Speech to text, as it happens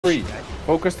tree.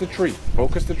 Focus the tree.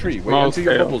 Focus the tree. Wait until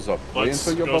your bubbles up. Wait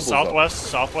until your bubbles southwest,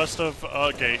 up. southwest of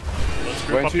gate. Let's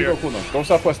group Wait up until you here. go cool now. Go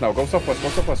southwest now. Go southwest. Go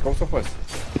southwest. Go southwest.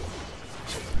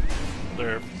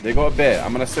 There. They got a bear.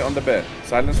 I'm gonna sit on the bear.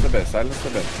 Silence the bear. Silence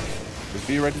the bear. Just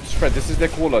be ready to spread. This is their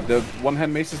caller. The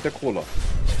one-hand mace is their caller.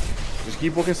 Just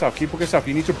keep walking south. Keep walking south.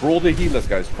 You need to brawl the healers,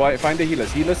 guys. Find the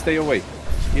healers. Healers, stay away.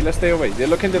 Healers, stay away. They're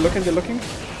looking. They're looking. They're looking.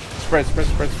 Spread, spread,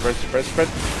 spread, spread, spread, spread.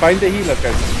 Find the healers,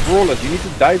 guys. Brawlers. You need to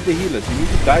dive the healers. You need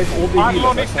to dive all the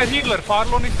healers. Farlon is the healer.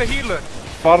 Farlon is the healer.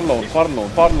 Farlon, Farlon,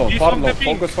 Farlon, Farlon.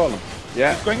 Focus Farlon.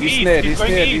 Yeah. He's snared. He's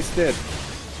snared. He's snared.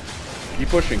 Keep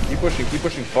pushing. Keep pushing. Keep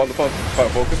pushing. Focus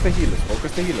the healers.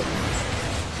 Focus the healers.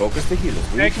 Focus the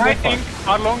healers. I think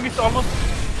Farlon is almost.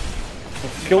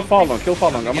 Kill Farlon. Kill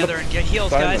Farlon. Come together and get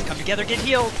heals, guys. Come together, get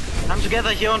healed. Come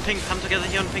together here on pink. Come together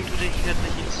here on pink to get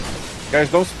the heals. Guys,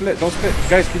 don't split. Don't split.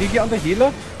 Guys, can you get on the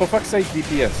healer? For fuck's sake,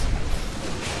 DPS.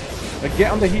 Like,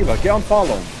 get on the healer. Get on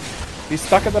Farlon. He's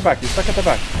stuck at the back. He's stuck at the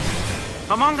back.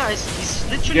 Come on, guys. He's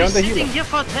literally sitting here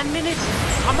for 10 minutes.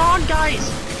 Come on, guys.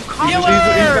 He's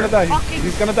gonna die.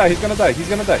 He's gonna die. He's gonna die. He's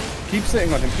gonna die. Keep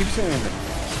sitting on him. Keep sitting on him.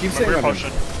 Keep sitting on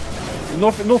him.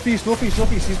 Northeast. Northeast.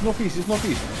 Northeast. He's northeast. He's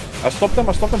northeast. I stopped them.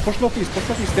 I stopped them. Push northeast. Push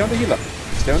northeast. Stay on the healer.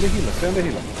 Stay on the healer. Stay on the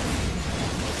healer.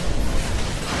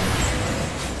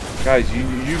 Guys,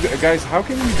 guys, how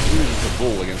can you lose the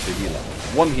ball against a healer?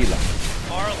 One healer.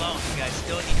 Far alone. You guys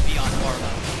still need to be on far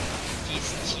alone.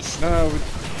 He's no.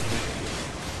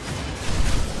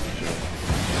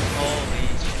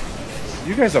 Holy.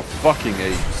 You guys are fucking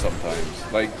apes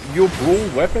sometimes. Like, you brawl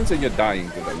weapons and you're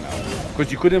dying to them now.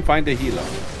 Because you couldn't find a healer.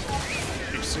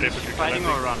 Fighting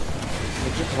or run?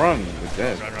 Well, just run. We're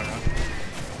dead. Run.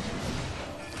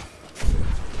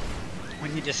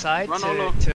 When you decide Run to